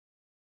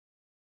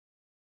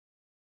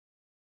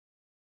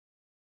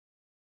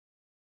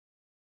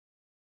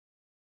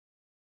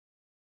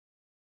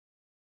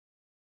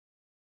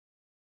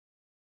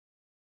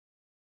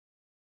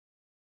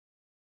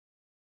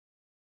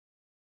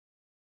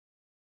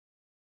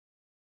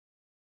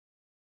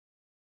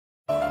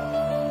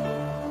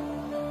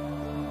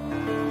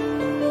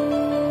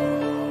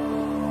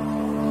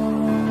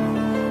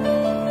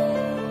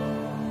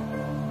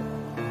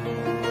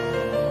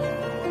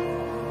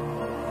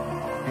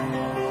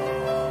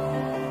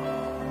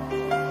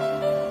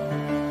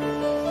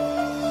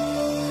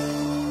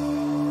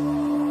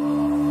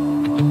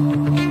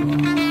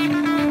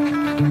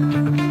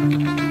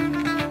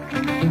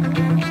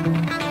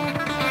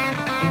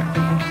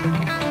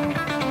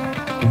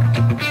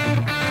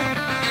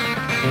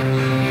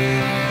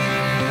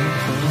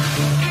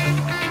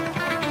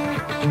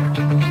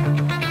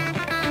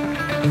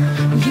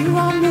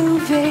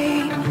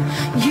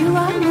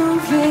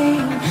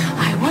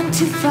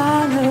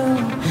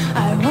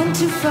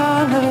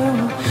follow,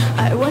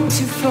 I want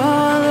to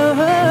follow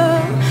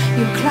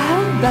your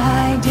cloud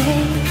by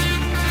day.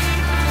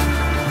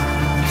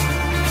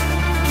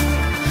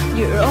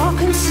 You're all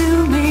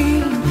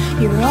consuming,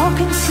 you're all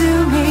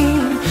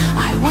consuming.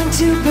 I want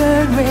to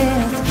burn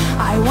with,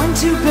 I want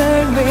to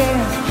burn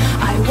with,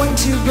 I want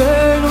to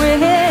burn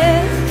with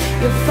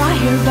your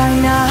fire by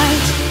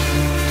night.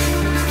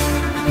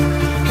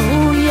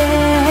 Oh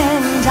yeah,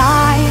 and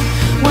I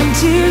want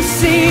to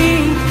see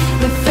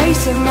the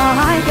face of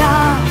my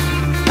God.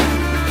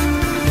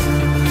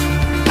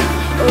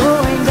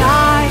 Oh, and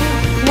I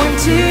want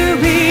to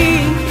be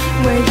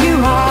where you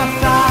are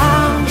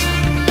found.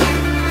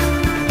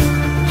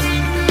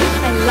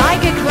 And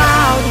like a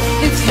cloud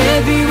that's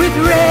heavy with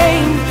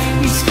rain,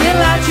 you spill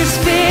out your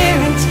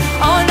spirit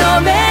on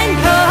all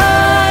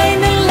mankind.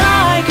 And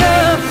like a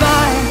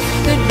fire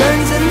that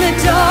burns in the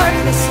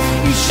darkness,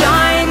 you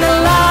shine the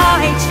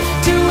light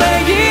to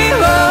where you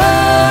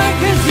are.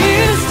 'Cause you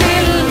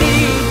still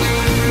lead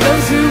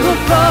those who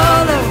will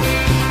follow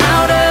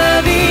out of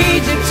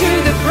Egypt to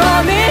the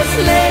promised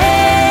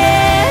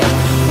land,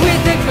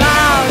 with the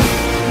cloud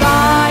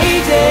by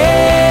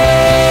day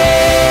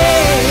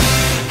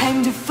and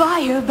the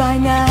fire by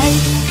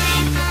night.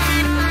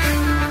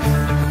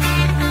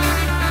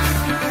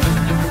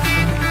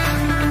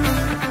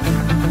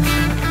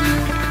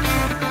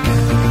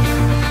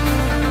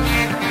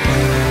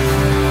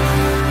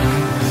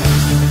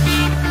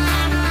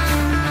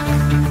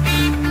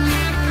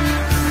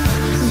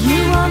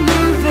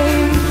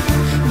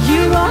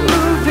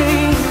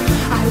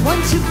 I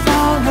want to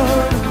follow,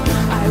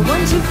 I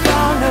want to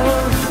follow,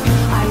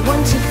 I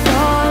want to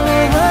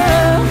follow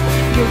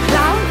your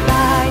cloud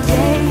by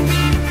day.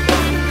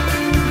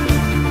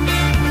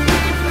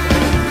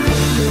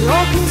 You're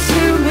all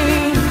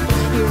consuming,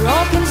 you're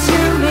all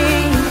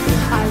consuming.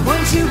 I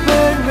want to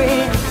burn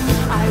with,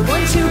 I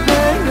want to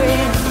burn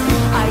with,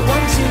 I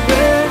want to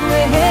burn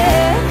with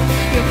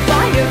your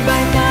fire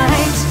by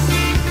night.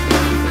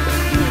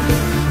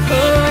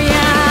 Oh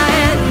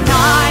yeah, and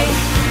I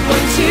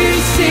want to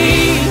see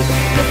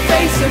the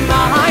face of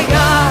my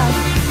God.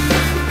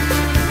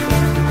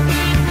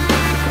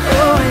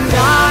 Oh, and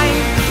I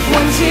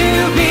want to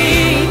be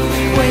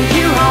where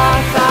you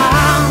are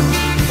found.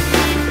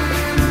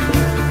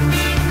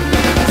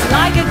 It's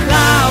like a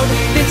cloud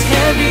that's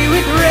heavy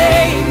with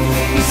rain,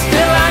 you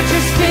spill out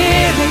your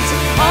spirit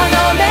on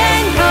all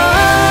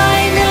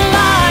mankind. And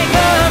like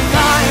a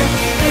fire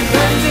that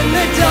burns in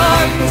the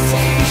darkness,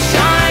 you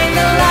shine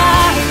the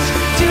light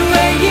to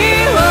where you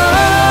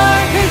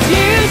are. 'Cause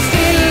you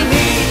still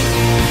lead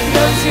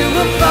those who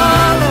will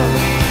follow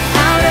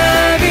out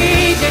of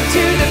Egypt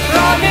to the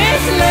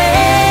promised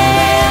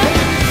land,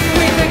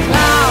 with a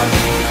cloud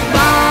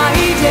by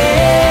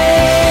day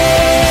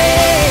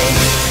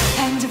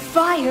and a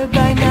fire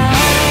by night.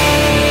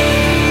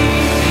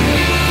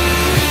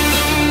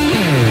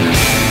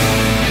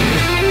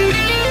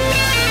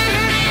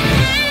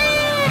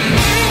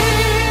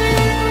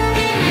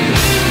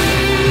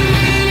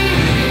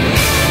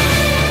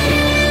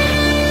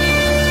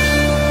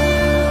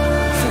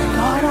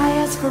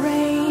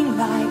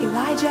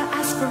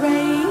 Asked for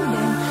rain,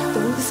 and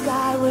though the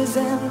sky was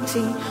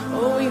empty,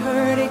 oh, we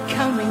heard it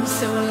coming.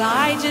 So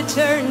Elijah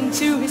turned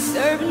to his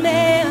servant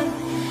man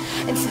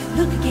and said,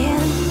 look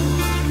again.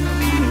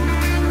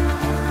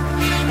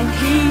 And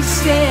he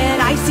said,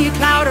 I see a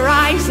cloud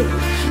arising,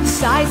 the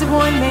size of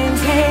one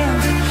man's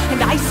hand. And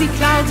I see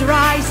clouds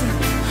arising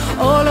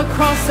all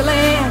across the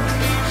land.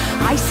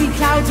 I see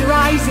clouds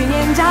arising,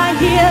 and I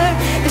hear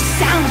the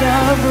sound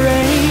of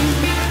rain.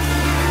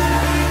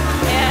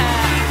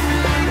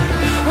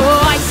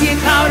 Oh, I see a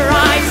cloud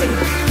arising,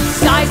 the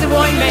size of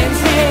one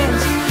man's hand.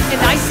 And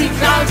I see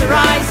clouds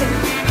arising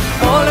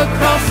all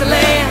across the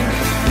land.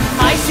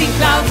 I see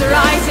clouds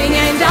arising,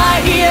 and I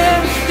hear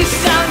the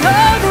sound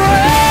of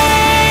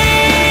rain.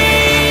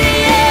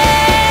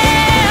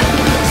 Yeah.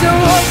 So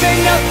open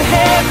up the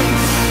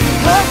heavens,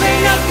 open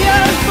up the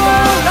earth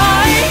for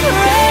like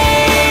rain.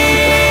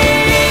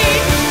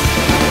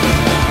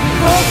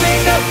 Open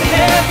up the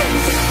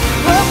heavens,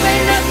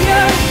 open up the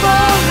earth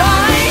for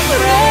like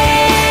rain.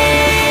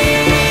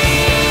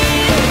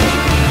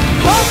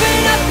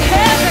 Open up the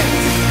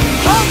heavens,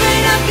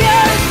 open up the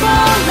earth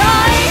for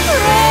like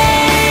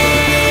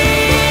rain.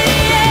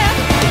 Yeah.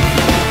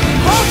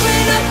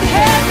 Open up the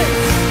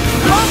heavens,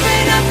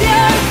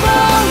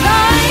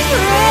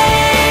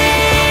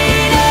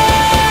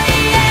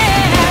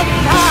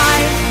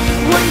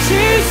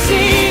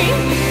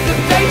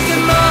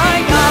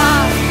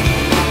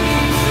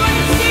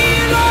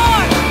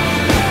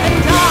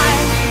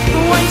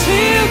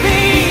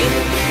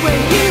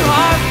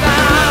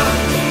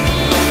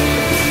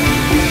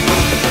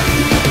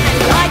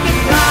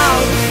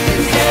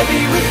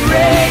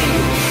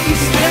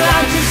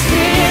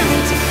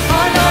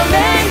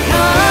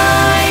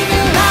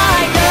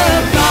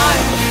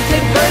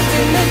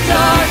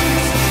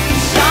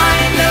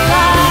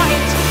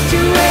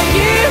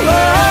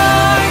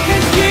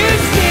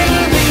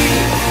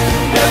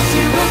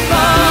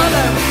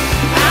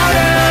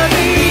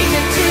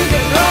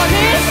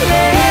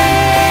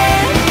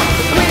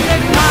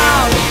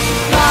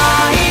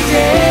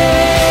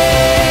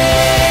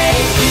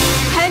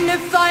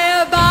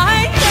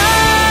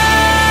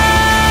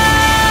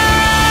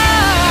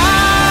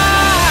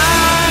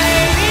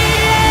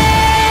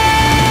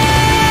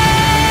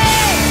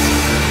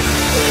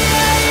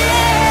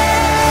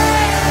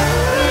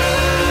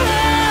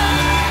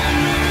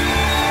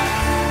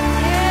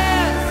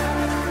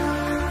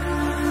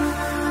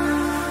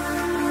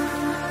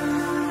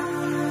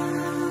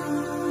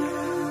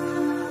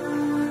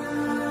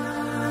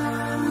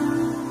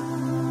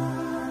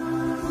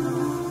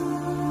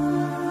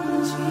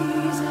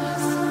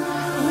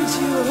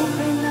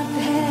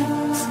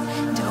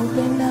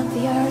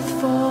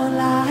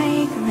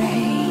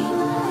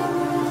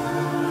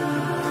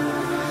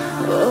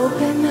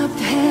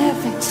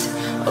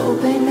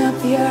 Open up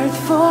the earth,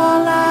 fall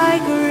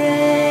like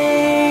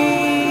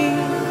rain.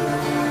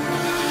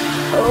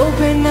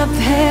 Open up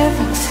the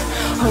heavens,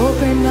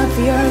 open up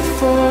the earth,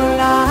 fall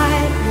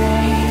like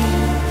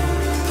rain.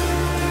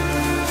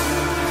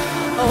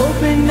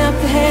 Open up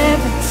the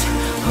heavens,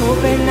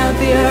 open up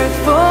the earth,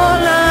 fall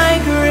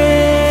like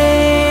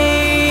rain.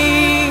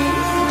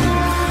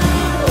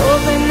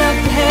 Open up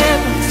the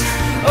heavens,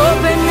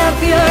 open up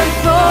the earth,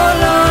 fall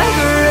like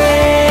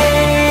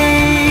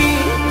rain.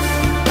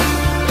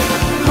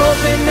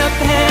 Open up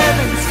the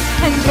heavens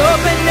and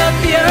open up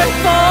the earth,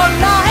 fall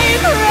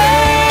like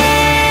rain.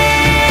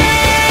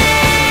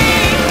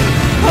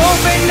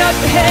 Open up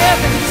the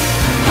heavens,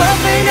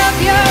 open up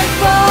the earth,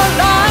 fall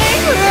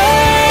like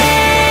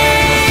rain.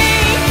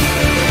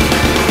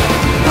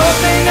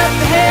 Open up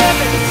the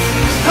heavens,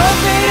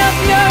 open up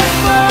the earth,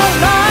 fall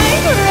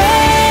like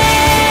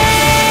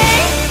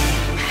rain.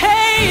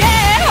 Hey,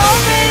 yeah,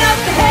 open up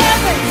the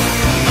heavens,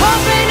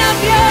 open up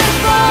the earth,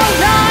 fall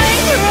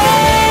like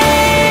rain.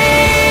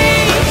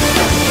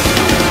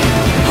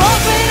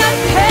 Open up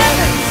the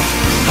heavens,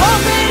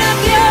 open up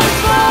the earth,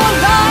 fall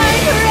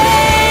like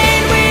rain.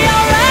 We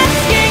are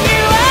asking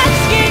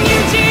you,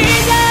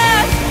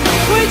 Jesus,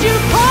 would you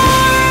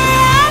pour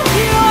out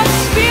your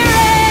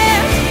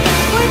Spirit?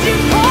 Would you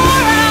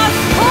pour out,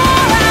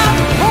 pour out,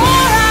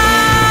 pour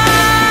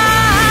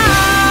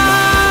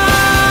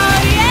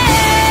out, yeah.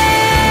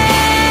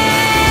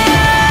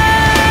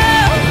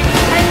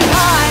 And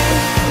I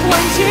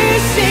want to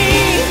see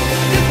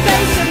the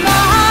face of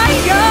my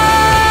God.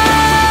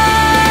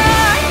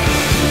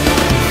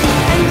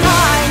 And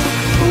I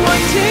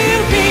want to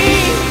be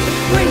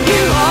where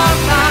you are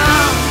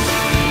found.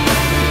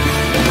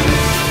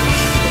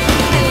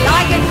 And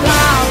like a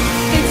cloud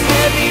that's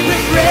heavy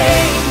with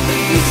rain,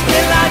 you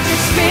spill out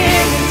your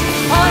Spirit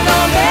on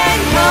all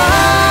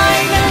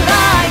mankind. And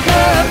like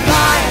a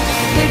fire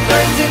that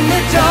burns in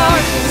the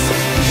darkness,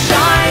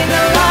 shine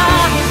a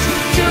light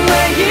to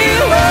where you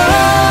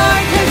are.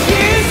 'Cause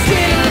you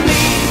still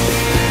lead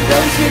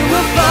those who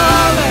will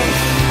follow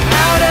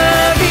out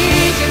of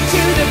Egypt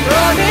to the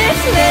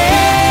promised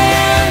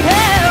land.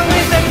 Hell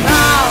with a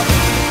cloud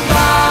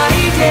by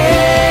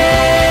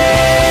day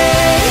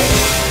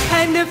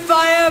and a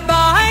fire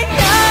by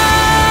night.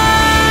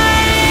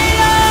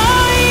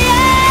 Oh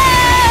yeah,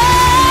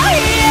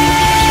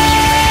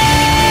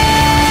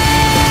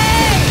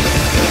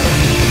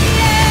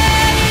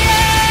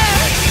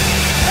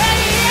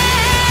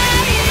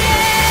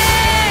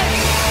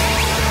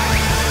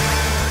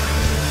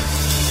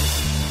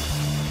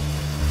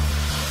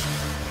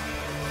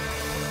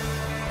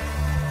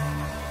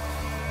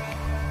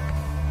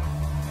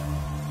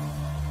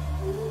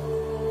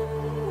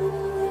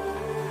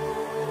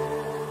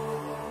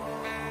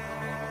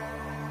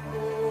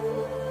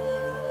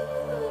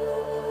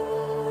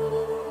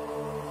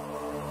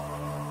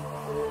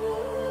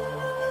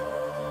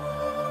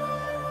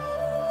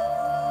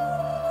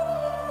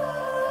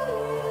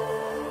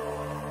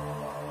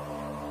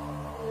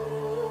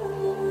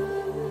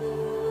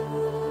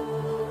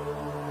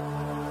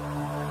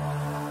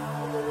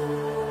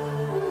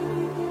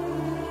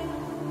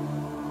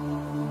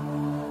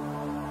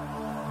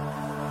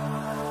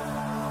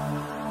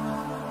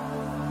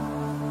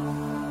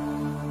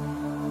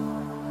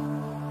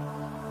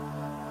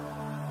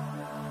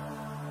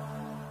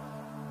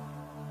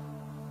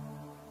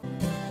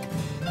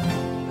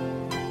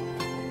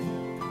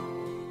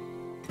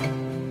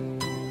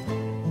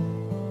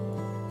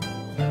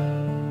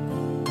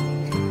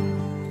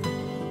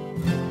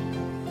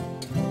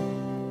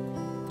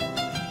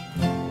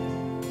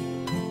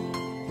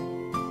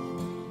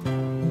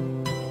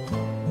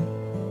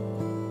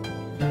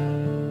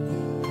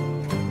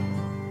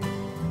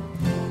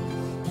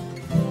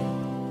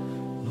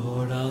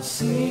 Lord, I'll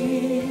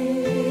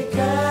seek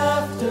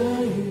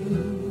after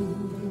you,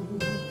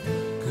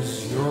 'cause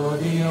you're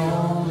the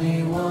only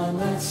one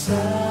that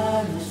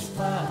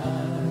satisfies.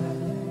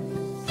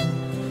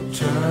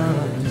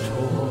 Turn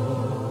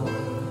toward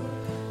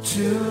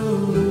to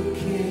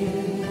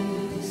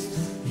kiss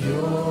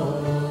your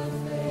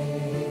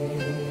face.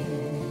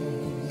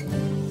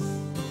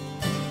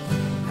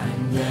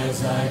 And as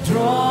I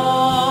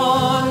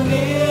draw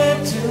near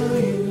to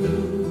you,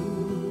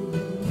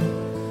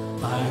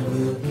 I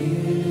will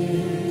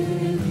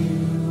give you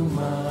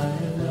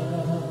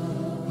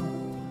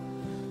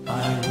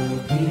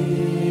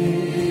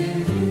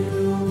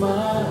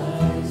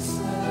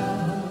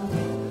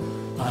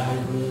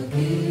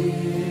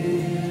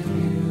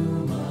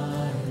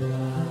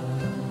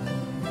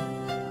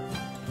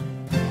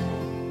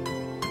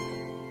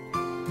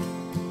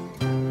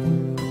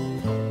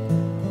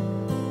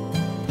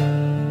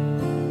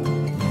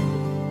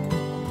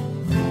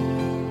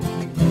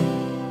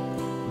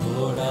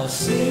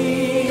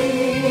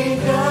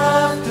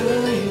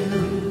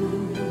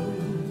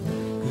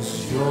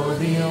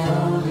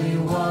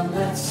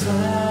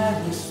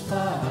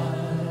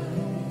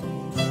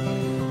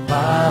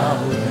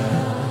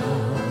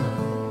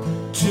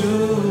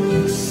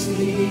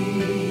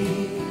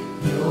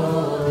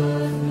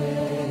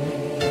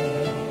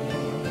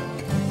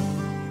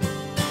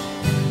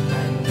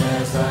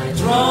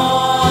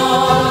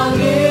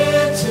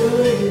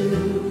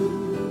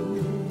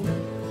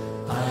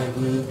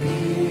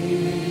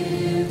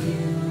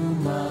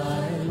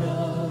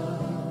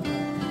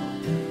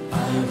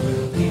I will